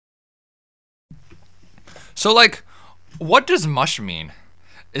So, like, what does mush mean?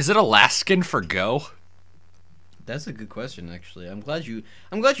 Is it Alaskan for go? That's a good question, actually. I'm glad you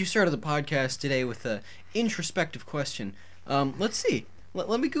started the podcast today with a introspective question. Let's see.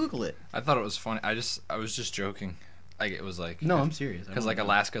 Let me Google it. I thought it was funny. I was just joking. Like, it was like... No, I'm serious. Because, like,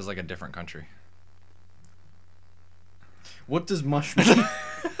 Alaska is like a different country. What does mush mean?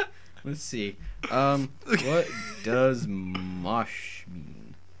 Let's see. What does mush mean?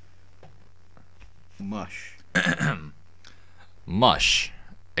 Mush. Mush.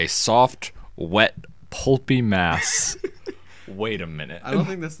 A soft, wet, pulpy mass. Wait a minute. I don't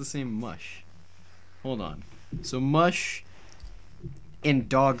think that's the same mush. Hold on. So mush and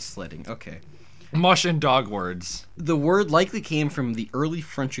dog sledding. Okay. Mush and dog words. The word likely came from the early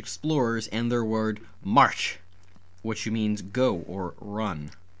French explorers and their word marche, which means go or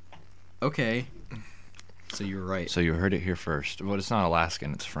run. Okay. So you're right. So you heard it here first. But it's not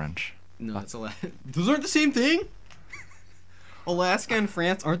Alaskan, it's French. No, it's Alaska. Those aren't the same thing? Alaska and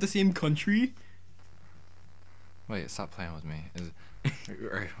France aren't the same country? Wait, stop playing with me.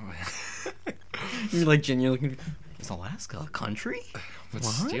 You're like genuinely confused. Is Alaska a country? But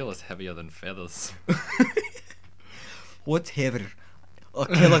steel is heavier than feathers. What's heavier? A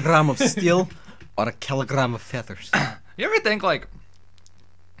kilogram of steel or a kilogram of feathers? You ever think, like,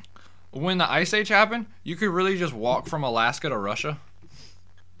 when the Ice Age happened, you could really just walk from Alaska to Russia?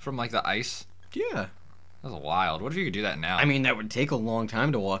 From, like, the ice? Yeah. That's wild. What if you could do that now? I mean, that would take a long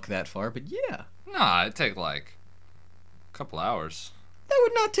time to walk that far, but yeah. Nah, it'd take, like, a couple hours. That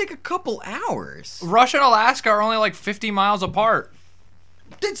would not take a couple hours. Russia and Alaska are only, like, 50 miles apart.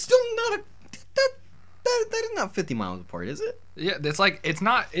 That's still not a... That is not 50 miles apart, is it? Yeah, it's like, it's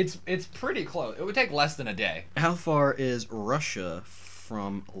not, it's pretty close. It would take less than a day. How far is Russia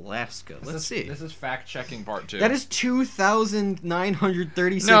from Alaska? Let's see. This is fact-checking part 2. That is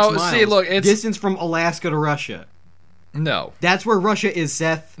 2,936 No, miles. see, look, it's... Distance from Alaska to Russia. No. That's where Russia is,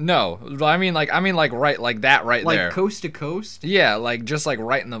 Seth. No. I mean, like, right, like that right like there. Like coast to coast? Yeah, like, just, like,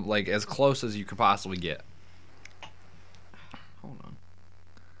 right in the, like, as close as you could possibly get. Hold on.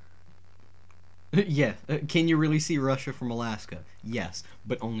 Yeah. Can you really see Russia from Alaska? Yes,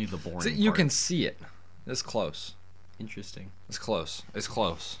 but only the boring See, you part. can see it. It's close. Interesting. It's close. It's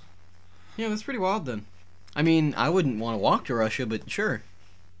close. Yeah, that's pretty wild then. I mean, I wouldn't want to walk to Russia, but sure.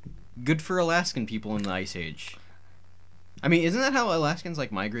 Good for Alaskan people in the Ice Age. I mean, isn't that how Alaskans,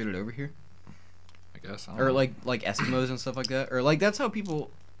 like, migrated over here? I guess. I don't Or, know. like Eskimos and stuff like that? Or, like, that's how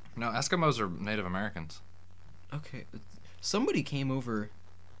people... No, Eskimos are Native Americans. Okay. Somebody came over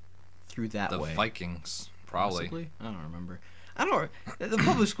through that The way. Vikings, probably. Possibly? I don't remember. The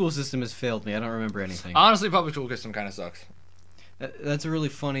public school system has failed me. I don't remember anything. Honestly, public school system kind of sucks. That's a really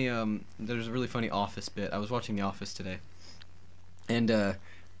funny, there's a really funny Office bit. I was watching The Office today. And,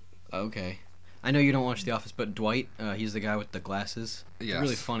 okay. I know you don't watch The Office, but Dwight, he's the guy with the glasses. It's Yes.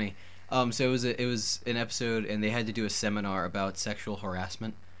 really funny. So it was an episode, and they had to do a seminar about sexual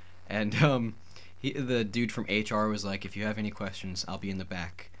harassment. And, the dude from HR was like, if you have any questions, I'll be in the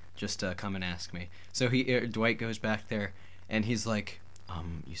back. Just, come and ask me. So Dwight goes back there, and he's like,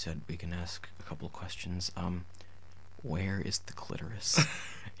 you said we can ask a couple of questions. Where is the clitoris?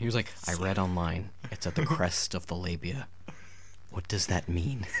 He was like, I read online. It's at the crest of the labia. What does that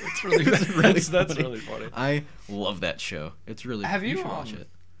mean? It's really, that's really funny. I love that show. It's really. Have you should watch it?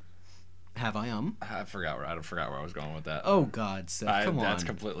 Have I I forgot where I was going with that. Oh God, Seth, come on. That's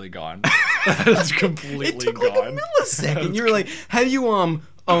completely gone. That's completely it took gone. like a millisecond. You were like, have you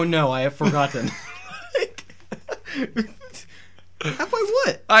Oh no, I have forgotten. Have I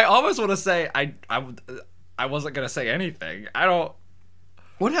what? I almost want to say I wasn't gonna say anything. I don't.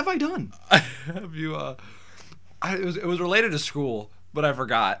 What have I done? Have you? It was related to school, but I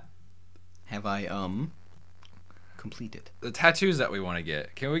forgot. Have I completed The tattoos that we want to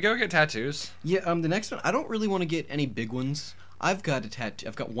get. Can we go get tattoos? Yeah. The next one. I don't really want to get any big ones. I've got a tattoo.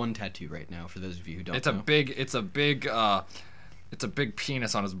 I've got one tattoo right now. For those of you who don't know. It's a big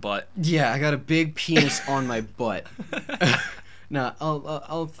penis on his butt. Yeah, I got a big penis on my butt. Nah,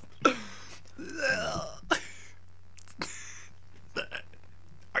 I'll.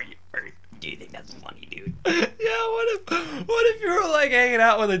 Do you think that's funny, dude? Yeah, what if you were like hanging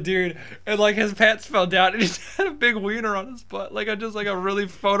out with a dude and like his pants fell down and he just had a big wiener on his butt, like a really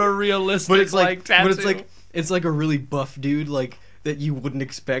photorealistic But it's like, tattoo. it's like a really buff dude like that you wouldn't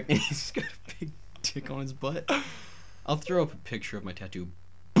expect, and he's got a big dick on his butt. I'll throw up a picture of my tattoo.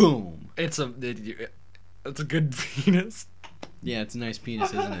 Boom. It's a good penis. Yeah, it's a nice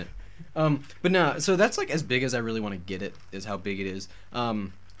penis, isn't it? But no, so that's like as big as I really want to get it, is how big it is.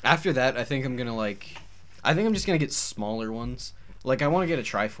 After that, I think I'm just gonna get smaller ones. Like, I want to get a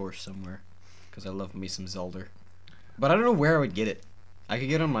Triforce somewhere. because I love me some Zelda. But I don't know where I would get it. I could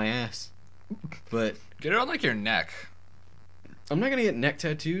get it on my ass, but Get it on like your neck. I'm not gonna get neck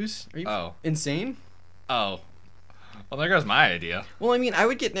tattoos. Are you insane? Oh. Well, there goes my idea. Well, I mean, I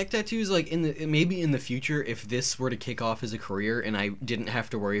would get neck tattoos like maybe in the future if this were to kick off as a career and I didn't have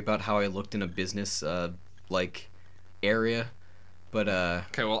to worry about how I looked in a business like area. But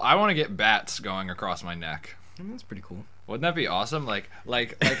okay, well, I want to get bats going across my neck. I mean, that's pretty cool. Wouldn't that be awesome? Like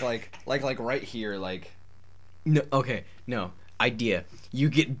right here, like. No, okay, no. Idea. You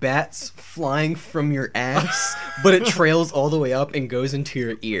get bats flying from your ass, but it trails all the way up and goes into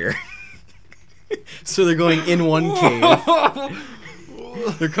your ear. So they're going in one cave.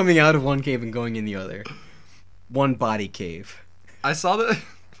 They're coming out of one cave and going in the other. One body cave. I saw that,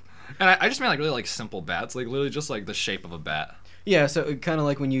 and I just mean like really like simple bats, like literally just like the shape of a bat. Yeah, so kind of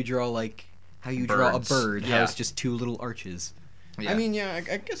like when you draw like how you draw a bird, yeah. How it's just two little arches. Yeah. I mean, yeah,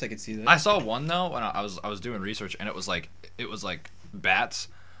 I guess I could see that. I saw one though when I was doing research, and it was like bats,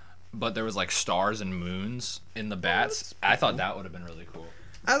 but there was like stars and moons in the bats. I thought that would have been really cool.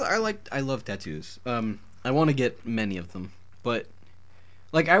 I love tattoos. I want to get many of them, but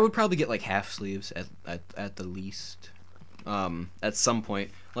like I would probably get like half sleeves at the least. At some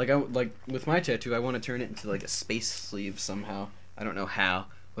point, like with my tattoo, I want to turn it into like a space sleeve somehow. I don't know how,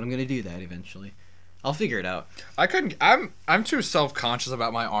 but I'm gonna do that eventually. I'll figure it out. I couldn't. I'm too self-conscious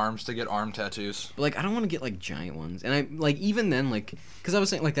about my arms to get arm tattoos. But, like, I don't want to get like giant ones, and I like even then like because I was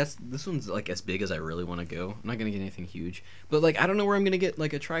saying like this one's like as big as I really want to go. I'm not gonna get anything huge, but like I don't know where I'm gonna get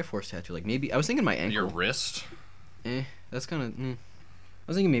like a Triforce tattoo. Like maybe I was thinking my ankle. Your wrist. That's kind of. I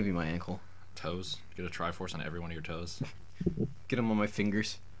was thinking maybe my ankle. Toes. Get a Triforce on every one of your toes. Get them on my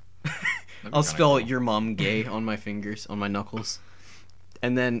fingers. I'll spell cool. your mom gay on my fingers, on my knuckles.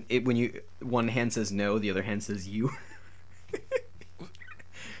 And then when one hand says no, the other hand says you.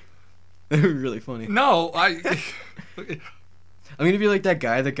 That would be really funny. No, I'm gonna be like that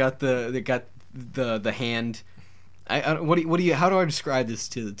guy that got the hand. How do I describe this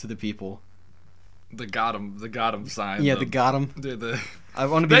to the people? The got him sign. Yeah, the got him. I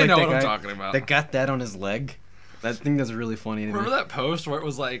want to be they like know that what guy I'm talking about. that got that on his leg. That thing that's really funny to me. Remember that post where it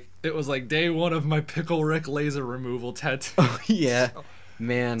was like day one of my Pickle Rick laser removal tattoo? Oh yeah.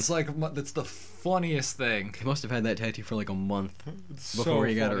 Man, it's like that's the funniest thing. He must have had that tattoo for like a month before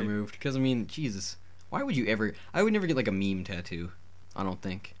he got it removed. Because I mean, Jesus, why would you ever? I would never get like a meme tattoo. I don't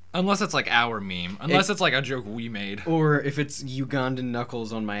think. Unless it's like our meme. Unless it's like a joke we made. Or if it's Ugandan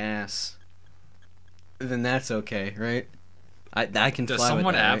knuckles on my ass, then that's okay, right? I can. Does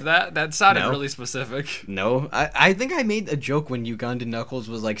someone have that? That sounded really specific. No, I think I made a joke when Ugandan knuckles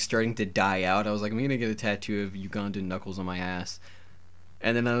was like starting to die out. I was like, I'm gonna get a tattoo of Ugandan knuckles on my ass.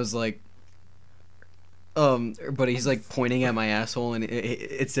 And then I was like, but he's like pointing at my asshole, and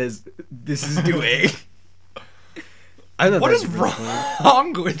it says, "This is doing." What is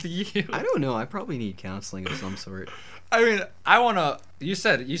wrong with you? I don't know. I probably need counseling of some sort. I mean, I wanna. You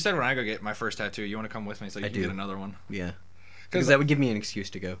said when I go get my first tattoo, you wanna come with me so you can get another one. Yeah, because that would give me an excuse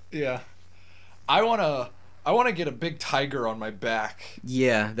to go. Yeah, I wanna get a big tiger on my back.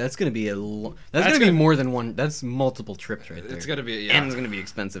 Yeah, that's gonna be that's gonna be more than one. That's multiple trips right there. It's gonna be and it's gonna be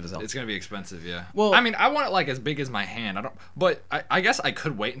expensive as hell. It's gonna be expensive, yeah. Well, I mean, I want it like as big as my hand. But I guess I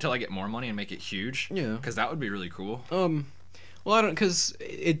could wait until I get more money and make it huge. Yeah, because that would be really cool. Well, I don't, because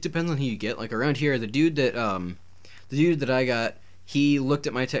it depends on who you get. Like around here, the dude that I got, he looked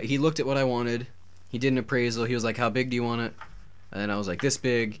at he looked at what I wanted. He did an appraisal. He was like, "How big do you want it?" And then I was like, "This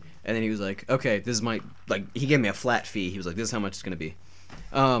big." And then he was like, "Okay, this is my He gave me a flat fee. He was like, "This is how much it's gonna be."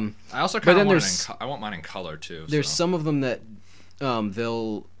 I also kind of want I want mine in color too. There's some of them that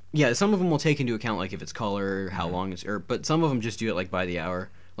some of them will take into account like if it's color, how long it's, but some of them just do it like by the hour.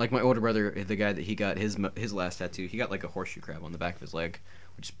 Like my older brother, the guy that he got his last tattoo, he got like a horseshoe crab on the back of his leg,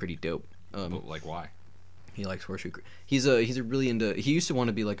 which is pretty dope. But like why? He likes horseshoe. He's really into. He used to want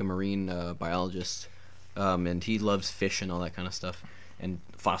to be like a marine biologist, and he loves fish and all that kind of stuff. And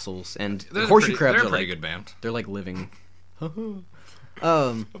fossils and horseshoe crabs they're a are pretty like good band. They're like living. I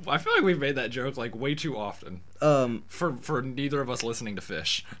feel like we've made that joke like way too often. For neither of us listening to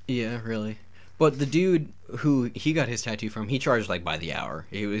fish. Yeah, really. But the dude who he got his tattoo from, he charged like by the hour.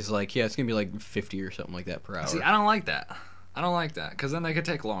 He was like, yeah, it's gonna be like 50 or something like that per hour. See, I don't like that. Because then they could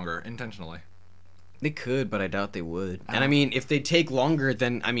take longer intentionally. They could, but I doubt they would. And I mean, if they take longer,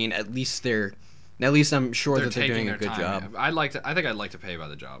 then I mean, at least I'm sure that they're doing a good job. I think I'd like to pay by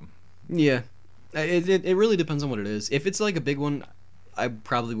the job. Yeah, it really depends on what it is. If it's like a big one, I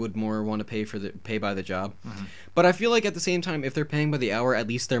probably would more want to pay by the job. Mm-hmm. But I feel like at the same time, if they're paying by the hour, at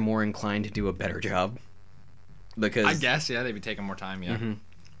least they're more inclined to do a better job. Because I guess they'd be taking more time. Yeah. Mm-hmm.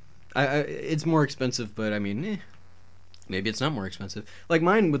 It's more expensive, but I mean, maybe it's not more expensive. Like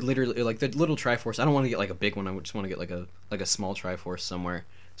mine would literally like the little Triforce. I don't want to get like a big one. I would just want to get like a small Triforce somewhere.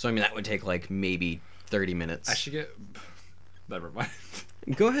 So I mean that would take like maybe 30 minutes. I should get. Never mind.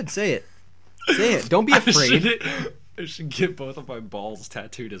 Go ahead, say it. Say it. Don't be afraid. I should get both of my balls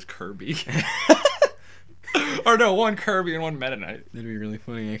tattooed as Kirby. Or no, one Kirby and one Meta Knight. That'd be really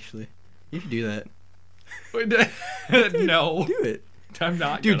funny, actually. You should do that. No. Do it. I'm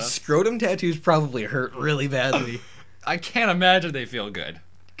not Dude, gonna. scrotum tattoos probably hurt really badly. I can't imagine they feel good.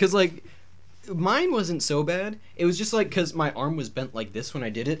 Because, like, mine wasn't so bad. It was just, like, because my arm was bent like this when I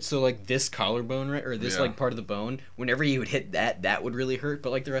did it. So, like, this collarbone, right, or this, like, part of the bone, whenever you would hit that would really hurt.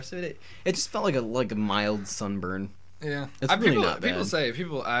 But, like, the rest of it, it just felt like a mild sunburn. Yeah. It's really not bad.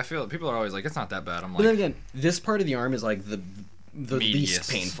 I feel people are always like, it's not that bad. I'm like. But then again, this part of the arm is, like, the least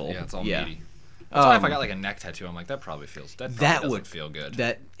painful. Yeah, it's all meaty. That's why if I got like a neck tattoo, I'm like, that probably doesn't feel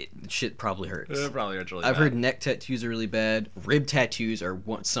good. Shit probably hurts. It probably hurts really I've bad. heard neck tattoos are really bad. Rib tattoos are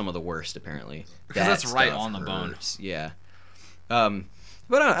some of the worst, apparently. Because that's right on the bone. Yeah.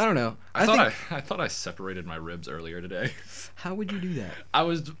 But I don't know. I thought I separated my ribs earlier today. How would you do that?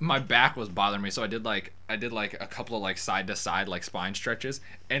 My back was bothering me, so I did like a couple of like side to side like spine stretches,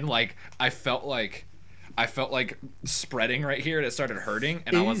 and like I felt like spreading right here and it started hurting,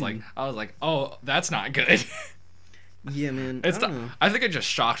 and I was like, oh, that's not good. Yeah, man. I think it just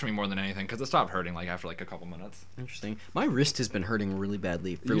shocked me more than anything because it stopped hurting like after like a couple minutes. Interesting. My wrist has been hurting really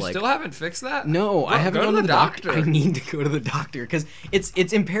badly for You still haven't fixed that? No, I haven't gone to the doctor. I I need to go to the doctor because it's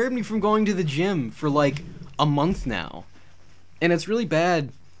impaired me from going to the gym for like a month now, and it's really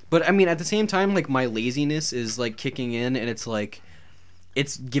bad. But I mean, at the same time, like my laziness is like kicking in, and it's like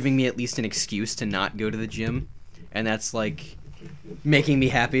it's giving me at least an excuse to not go to the gym, and that's like making me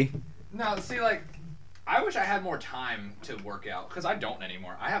happy. No, see, like, I wish I had more time to work out because I don't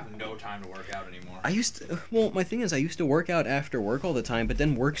anymore. I have no time to work out anymore. My thing is I used to work out after work all the time, but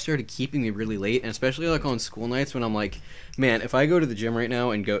then work started keeping me really late, and especially like on school nights when I'm like, man, if I go to the gym right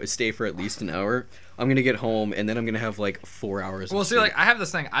now and stay for at least an hour, I'm gonna get home and then I'm gonna have like 4 hours. Well, see, like I have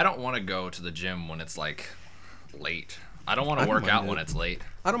this thing. I don't want to go to the gym when it's like late. I don't want to work out when it's late.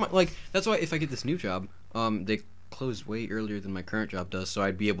 I don't mind. Like that's why if I get this new job, they close way earlier than my current job does, so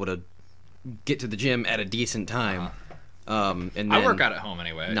I'd be able to get to the gym at a decent time. And then I work out at home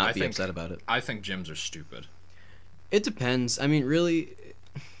anyway. Not be upset about it. I think gyms are stupid. It depends. I mean, really,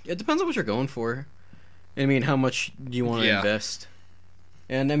 it depends on what you're going for. I mean, how much do you want to invest?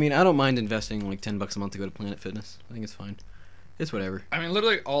 And I mean, I don't mind investing like $10 a month to go to Planet Fitness. I think it's fine. It's whatever. I mean,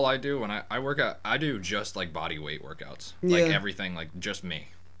 literally all I do when I work out, I do just like body weight workouts. Like everything, like just me.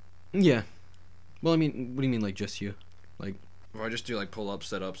 Yeah. Well, I mean, what do you mean, like just you? Like, well, I just do like pull-ups,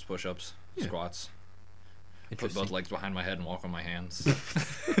 sit-ups, push-ups, squats. Put both legs behind my head and walk on my hands.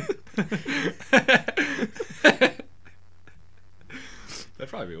 That'd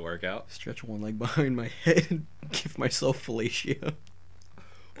probably be a workout. Stretch one leg behind my head and give myself fellatio.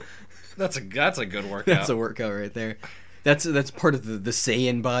 That's a good workout. That's a workout right there. That's part of the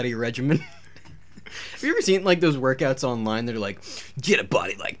Saiyan body regimen. Have you ever seen like those workouts online that are like, get a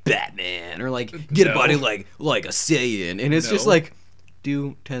body like Batman, or like get a body like a Saiyan, and it's just like,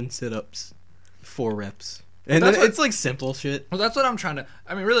 do 10 sit-ups, 4 reps, and then it's like simple shit. Well, that's what I'm trying to.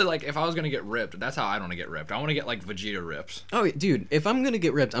 I mean, really, like if I was gonna get ripped, that's how I want to get ripped. I want to get like Vegeta rips. Oh, dude, if I'm gonna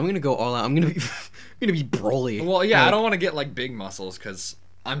get ripped, I'm gonna go all out. I'm gonna be Broly. Well, yeah, I don't want to get like big muscles because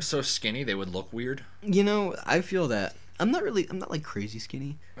I'm so skinny they would look weird. You know, I feel that. I'm not like crazy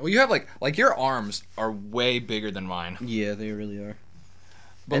skinny. Well, you have like your arms are way bigger than mine. Yeah, they really are.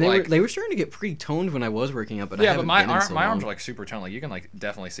 But and they were starting to get pretty toned when I was working out, but my arms are like super toned. Like you can like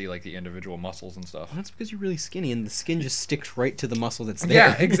definitely see like the individual muscles and stuff. Well, that's because you're really skinny and the skin just sticks right to the muscle that's there.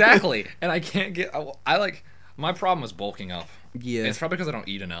 Yeah, exactly. And I can't get. I like my problem is bulking up. Yeah, it's probably because I don't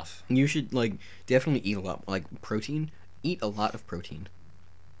eat enough. You should like definitely eat a lot, like protein. Eat a lot of protein.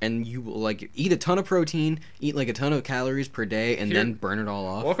 And you will like eat a ton of protein, eat like a ton of calories per day, and then burn it all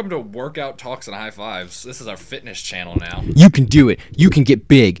off. Welcome to Workout Talks and High Fives. This is our fitness channel now. You can do it. You can get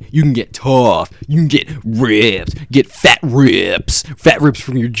big. You can get tough. You can get ripped. Get fat rips. Fat rips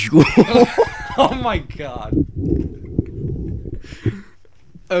from your jewel. Oh my god.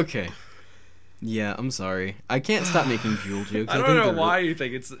 Okay. Yeah, I'm sorry. I can't stop making jewel jokes. I don't know why you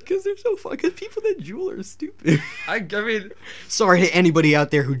think it's... Because they're so fun. Because people that jewel are stupid. I mean... Sorry to anybody out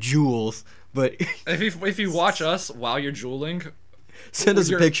there who jewels, but... If you watch us while you're jeweling... Send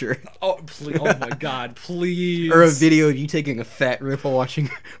us a picture. Oh, please. Oh my god, please. Or a video of you taking a fat rip while watching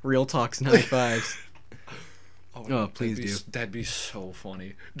Real Talks and High Fives. Oh, please do. That'd be so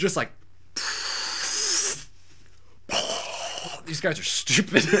funny. Just like... These guys are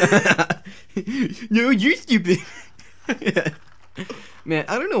stupid. No, you're stupid. Man,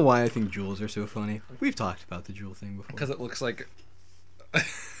 I don't know why I think jewels are so funny. We've talked about the jewel thing before. Because it looks like... I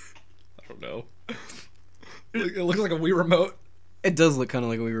don't know. It looks like a Wii remote. It does look kind of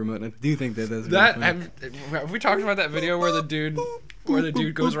like a Wii remote. And I do think that's really funny. Have we talked about that video where the dude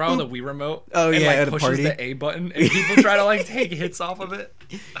goes around with a Wii remote? Oh, and, yeah, like, at a pushes party. the A button, and people try to like take hits off of it.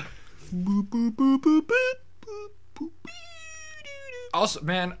 Also,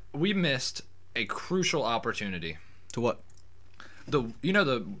 man, we missed a crucial opportunity. To what? The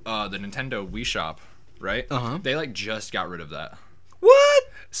Nintendo Wii Shop, right? Uh-huh. They like just got rid of that. What?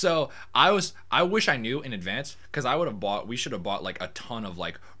 So I wish I knew in advance, because we should have bought like a ton of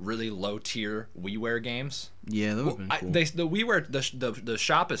like really low tier WiiWare games. Yeah, that would have been cool. The WiiWare, the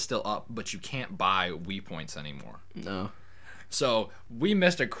shop is still up, but you can't buy Wii points anymore. No. So we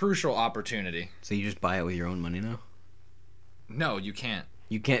missed a crucial opportunity. So you just buy it with your own money now? No, you can't.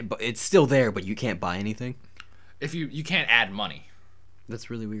 You can't, but it's still there, but you can't buy anything? If you can't add money. That's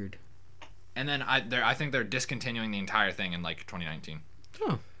really weird. And then I think they're discontinuing the entire thing in like 2019.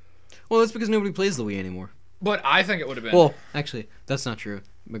 Oh. Well, that's because nobody plays the Wii anymore. But I think it would have been. Well, actually, that's not true.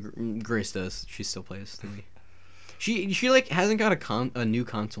 Grace does. She still plays the Wii. She like hasn't got a new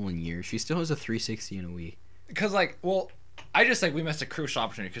console in years. She still has a 360 and a Wii. Because like, well, I just think we missed a crucial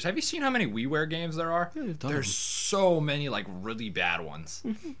opportunity. Because have you seen how many WiiWare games there are? Yeah, there's so many like really bad ones.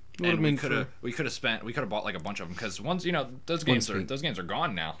 Mm-hmm. And we could have bought like a bunch of them, because once those games are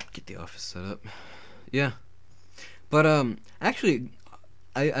gone now. Get the office set up. Yeah. But actually,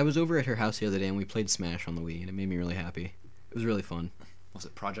 I was over at her house the other day and we played Smash on the Wii, and it made me really happy. It was really fun. Was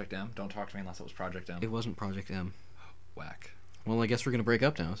it Project M? Don't talk to me unless it was Project M. It wasn't Project M. Whack. Well, I guess we're gonna break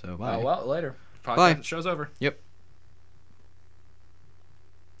up now. So bye. Oh well, later. Bye. Show's over. Yep.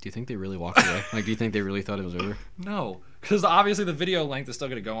 Do you think they really walked away? Like, do you think they really thought it was over? No, because obviously the video length is still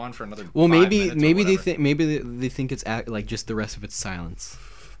going to go on for another. Well, 5 maybe minutes they think it's like just the rest of it's silence.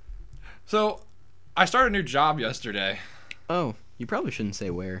 So, I started a new job yesterday. Oh, you probably shouldn't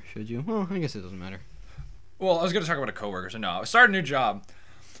say where, should you? Well, I guess it doesn't matter. Well, I was going to talk about a coworker, so no. I started a new job,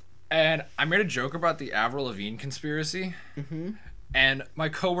 and I made a joke about the Avril Lavigne conspiracy. Mm-hmm. And my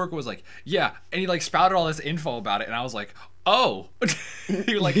coworker was like, "Yeah," and he like spouted all this info about it, and I was like, "Oh,"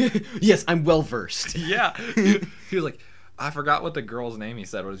 he was like, "Yes, I'm well versed." Yeah, he was like, "I forgot what the girl's name." He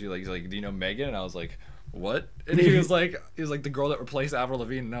said, "What is he like?" He's like, "Do you know Megan?" And I was like, "What?" And he was like, the girl that replaced Avril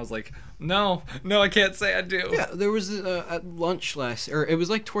Lavigne, and I was like, "No, I can't say I do." Yeah, there was at lunch it was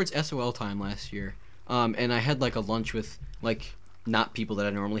like towards SOL time last year, and I had like a lunch with like not people that I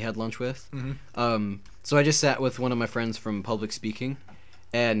normally had lunch with. Mm-hmm. So I just sat with one of my friends from public speaking,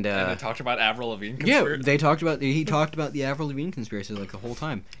 and they talked about Avril Lavigne conspiracy. Yeah, he talked about the Avril Lavigne conspiracy like the whole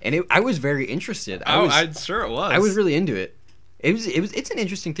time, and I was very interested. I'm sure it was. I was really into it. It's an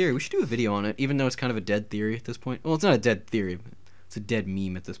interesting theory. We should do a video on it, even though it's kind of a dead theory at this point. Well, it's not a dead theory, but it's a dead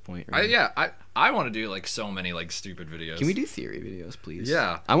meme at this point. Right? I want to do like so many like stupid videos. Can we do theory videos, please?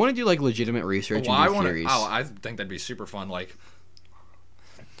 Yeah. I want to do like legitimate research and do theories. I think that'd be super fun. Like,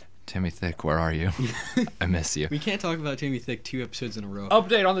 Timmy Thick, where are you? I miss you. We can't talk about Timmy Thick 2 episodes in a row.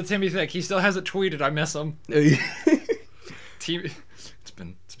 Update on the Timmy Thick. He still hasn't tweeted. I miss him. It's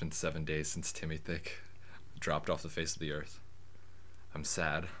been 7 days since Timmy Thick dropped off the face of the earth. I'm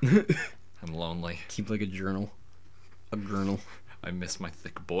sad. I'm lonely. Keep like a journal. A journal. I miss my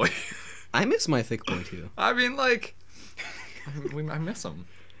thick boy. I miss my thick boy too. I mean, like, I miss him.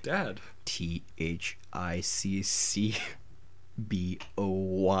 Dad.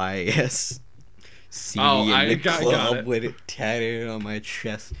 THICCBOYS. See me in the club with it tatted on my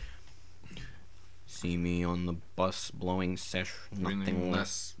chest. See me on the bus blowing sesh. Nothing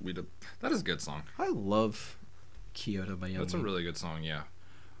less. That is a good song. I love Kyoto by Young. That's a really good song, yeah.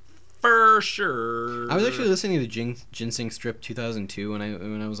 For sure. I was actually listening to Ginseng Strip 2002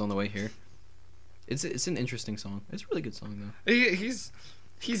 when I was on the way here. It's an interesting song. It's a really good song though.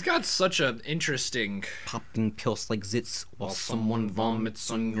 He's got such an interesting popping pills like zits while someone vomits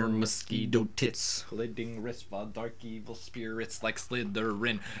on your mosquito tits. Sliding wrist while dark evil spirits like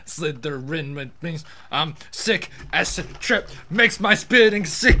Slytherin means I'm sick. Acid trip makes my spitting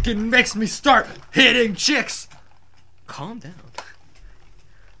sick and makes me start hitting chicks. Calm down.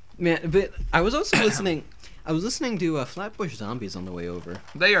 Man, but I was also listening to Flatbush Zombies on the way over.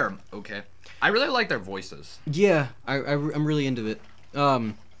 They are okay. I really like their voices. Yeah, I'm really into it.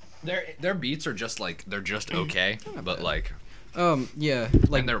 Their beats are just like they're just okay, but like yeah,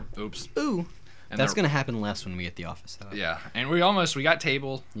 like and they're oops. Ooh. And that's gonna happen less when we get the office set up. Yeah, and we got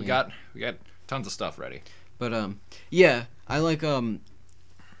table, we got tons of stuff ready. But yeah, I like Michi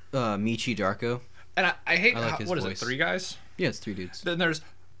Darko. And I hate what voice. Is it 3 guys? Yeah, it's 3 dudes. Then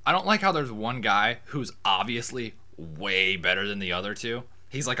I don't like how there's one guy who's obviously way better than the other two.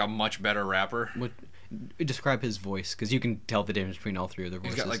 He's like a much better rapper. What? Describe his voice, because you can tell the difference between all 3 of their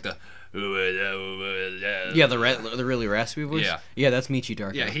voices. He's got like the the really raspy voice. Yeah, that's Michi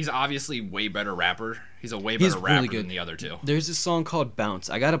Darko. Yeah, he's obviously way better rapper. He's a way better rapper than the other two. There's this song called Bounce.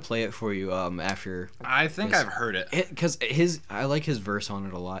 I gotta play it for you after. I think I've heard it. Because I like his verse on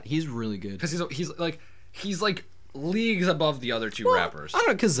it a lot. He's really good. Because he's like leagues above the other two rappers. I don't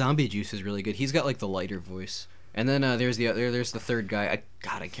know, because Zombie Juice is really good. He's got like the lighter voice. And then there's the third guy. I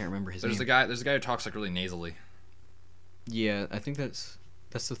can't remember his name. There's a guy who talks like really nasally. Yeah, I think that's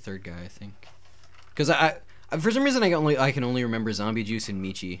the third guy. I think, because I for some reason I can only remember Zombie Juice and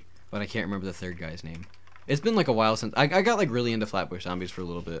Michi, but I can't remember the third guy's name. It's been like a while since I got like really into Flatbush Zombies for a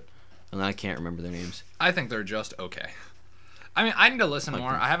little bit, and I can't remember their names. I think they're just okay. I mean, I need to listen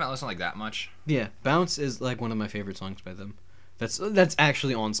more. I haven't listened like that much. Yeah, Bounce is like one of my favorite songs by them. That's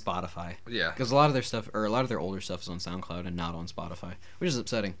actually on Spotify. Yeah. Because a lot of their stuff, or a lot of their older stuff, is on SoundCloud and not on Spotify, which is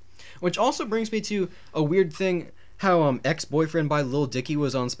upsetting. Which also brings me to a weird thing: how Ex-Boyfriend by Lil Dicky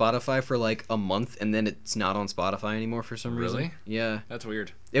was on Spotify for like a month, and then it's not on Spotify anymore for some reason. Really? Yeah. That's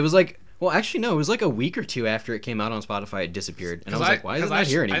weird. It was like, well, actually no, it was like a week or 2 after it came out on Spotify, it disappeared, and I was like, why is it not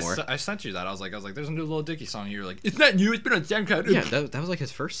here anymore? I sent you that. I was like, there's a new Lil Dicky song. And you were like, it's not new. It's been on SoundCloud. Yeah, that was like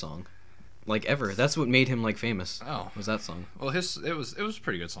his first song. Like ever. That's what made him like famous. Oh, was that song? Well, it was a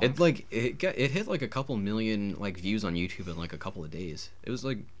pretty good song. It hit like a couple million like views on YouTube in like a couple of days. It was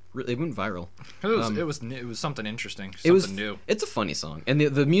like it went viral. It was something interesting. Something new. It's a funny song, and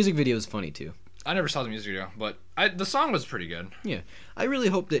the music video is funny too. I never saw the music video, but the song was pretty good. Yeah, I really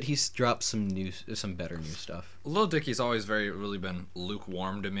hope that he's dropped some better new stuff. Lil Dicky's always really been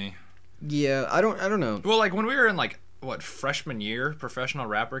lukewarm to me. Yeah, I don't know. Well, like when we were in like freshman year, Professional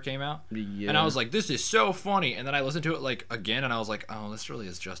Rapper came out, and I was like, this is so funny, and then I listened to it like again, and I was like, oh, this really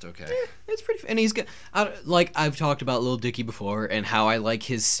is just okay. Yeah, it's pretty. And he's got like I've talked about Lil Dicky before, and how I like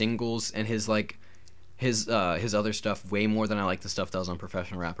his singles and his other stuff way more than I like the stuff that was on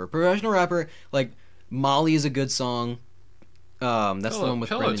Professional Rapper. Professional Rapper, like Molly is a good song. That's the one with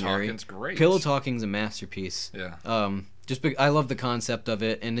Pillow Brendan Urie. Talking's great. Pillow Talking's a masterpiece. Yeah. I love the concept of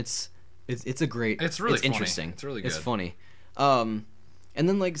it, and it's really funny. Interesting. It's really good. It's funny. And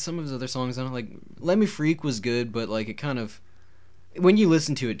then like some of his other songs, I don't like. Let Me Freak was good, but like it kind of, when you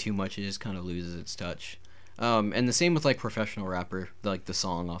listen to it too much, it just kind of loses its touch. And the same with like Professional Rapper, like the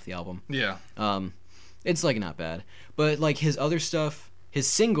song off the album. Yeah. It's like not bad, but like his other stuff, his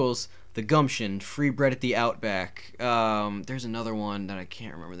singles, The Gumption, Free Bread at the Outback. There's another one that I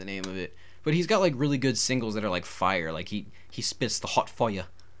can't remember the name of it, but he's got like really good singles that are like fire. Like he spits the hot fire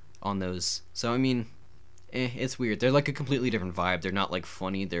on those. So I mean, it's weird. They're like a completely different vibe. They're not like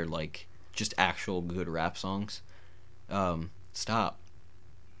funny. They're like just actual good rap songs. Stop.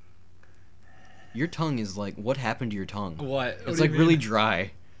 Your tongue is like, what happened to your tongue? What? It's like really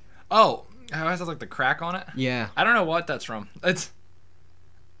dry. Oh, how has like the crack on it? Yeah. I don't know what that's from. And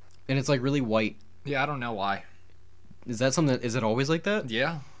it's like really white. Yeah, I don't know why. Is that something is it always like that?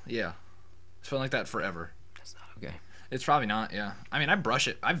 Yeah. It's been like that forever. That's not okay. It's probably not, yeah. I mean, I brush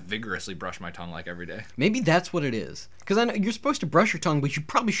it. I vigorously brush my tongue like every day. Maybe that's what it is. Because I know you're supposed to brush your tongue, but you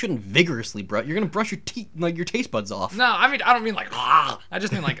probably shouldn't vigorously brush. You're gonna brush your teeth, like your taste buds off. No, I mean I don't mean like ah. I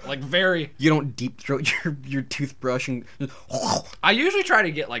just mean like very. You don't deep throat your toothbrush and. I usually try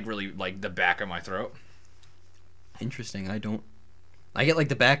to get like really like the back of my throat. Interesting. I don't. I get like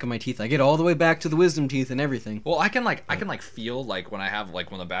the back of my teeth. I get all the way back to the wisdom teeth and everything. Well, I can feel like when I have like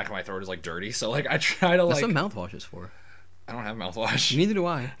when the back of my throat is like dirty. So like I try to That's what mouthwash is for. I don't have mouthwash. Neither do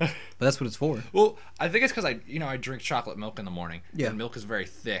I. But that's what it's for. Well, I think it's because I drink chocolate milk in the morning. Yeah. And milk is very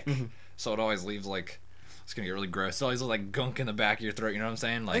thick, so it always leaves like it's gonna get really gross. It always like gunk in the back of your throat. You know what I'm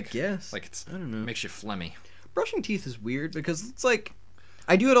saying? Like I guess. Like it's I don't know. Makes you phlegmy. Brushing teeth is weird because it's like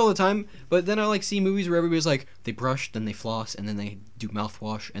I do it all the time, but then I like see movies where everybody's like they brush, then they floss, and then they do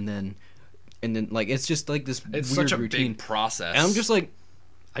mouthwash, and then like it's just like this it's weird such a routine big process. And I'm just like,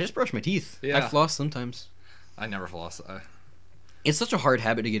 I just brush my teeth. Yeah. I floss sometimes. I never floss. It's such a hard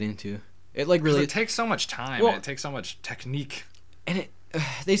habit to get into. It like really it takes so much time. Well, and it takes so much technique. And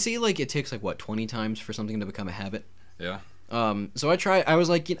they say like it takes like what 20 times for something to become a habit. Yeah. So I was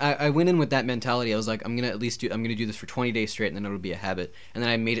like, I went in with that mentality. I was like, I'm gonna do this for 20 days straight, and then it'll be a habit. And then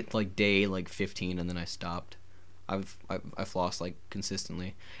I made it like day like 15, and then I stopped. I flossed like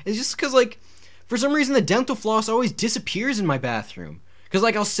consistently. It's just because like for some reason the dental floss always disappears in my bathroom. Because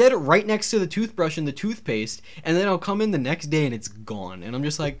like I'll set it right next to the toothbrush and the toothpaste, and then I'll come in the next day and it's gone, and I'm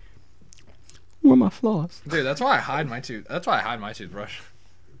just like, where my floss? Dude, that's why I hide my toothbrush.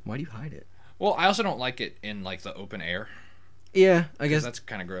 Why do you hide it? Well, I also don't like it in like the open air. Yeah, I guess that's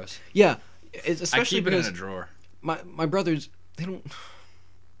kind of gross. Yeah, it's especially I keep it in because a drawer. my brothers, they don't.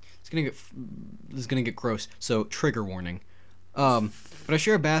 This is gonna get gross. So trigger warning. But I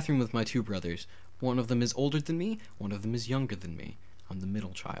share a bathroom with my two brothers. One of them is older than me. One of them is younger than me. I'm the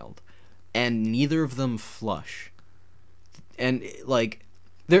middle child, and neither of them flush. And like,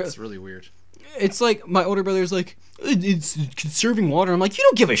 It's really weird. It's like my older brother's like, it's conserving water. I'm like, you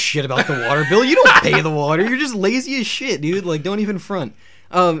don't give a shit about the water bill. You don't pay the water. You're just lazy as shit, dude. Like, don't even front.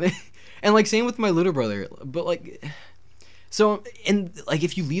 And like same with my little brother. But like, so and like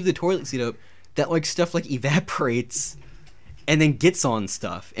if you leave the toilet seat up, that like stuff like evaporates and then gets on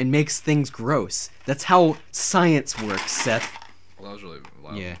stuff and makes things gross. That's how science works, Seth. Well, that was really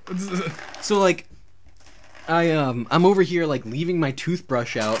loud. Yeah. So like, I'm over here like leaving my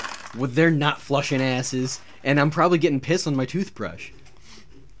toothbrush out with their not flushing asses, and I'm probably getting piss on my toothbrush.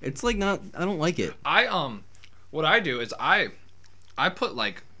 It's like not. I don't like it. What I do is I put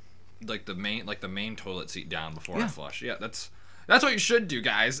like the main toilet seat down before I flush. Yeah, that's what you should do,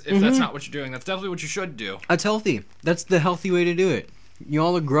 guys. If that's not what you're doing, that's definitely what you should do. That's healthy. That's the healthy way to do it. You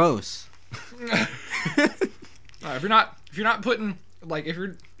all are gross. If you're not putting like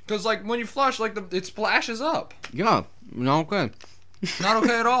because like when you flush like it splashes up. Yeah, not okay. Not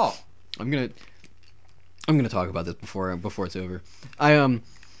okay at all. I'm gonna talk about this before it's over. I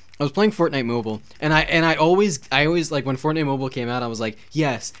was playing Fortnite Mobile, and I always like when Fortnite Mobile came out, I was like,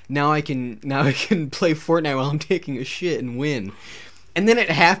 yes, now I can play Fortnite while I'm taking a shit and win. And then it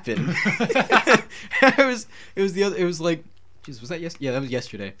happened. It was like, geez, was that yesterday? Yeah, that was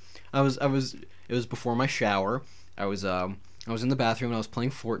yesterday. It was before my shower. I was in the bathroom and I was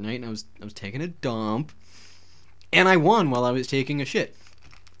playing Fortnite and I was taking a dump, and I won while I was taking a shit,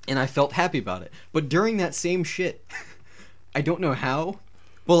 and I felt happy about it. But during that same shit, I don't know how,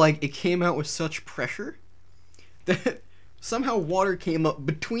 but like it came out with such pressure that somehow water came up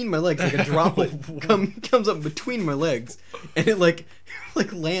between my legs, like a droplet comes up between my legs, and it like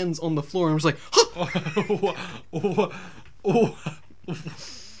lands on the floor, and I was like,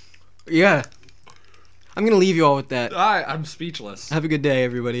 yeah. I'm gonna leave you all with that. I'm speechless. Have a good day,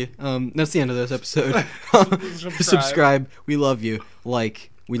 everybody. That's the end of this episode. Subscribe. We love you.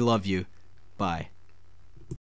 Like, we love you. Bye.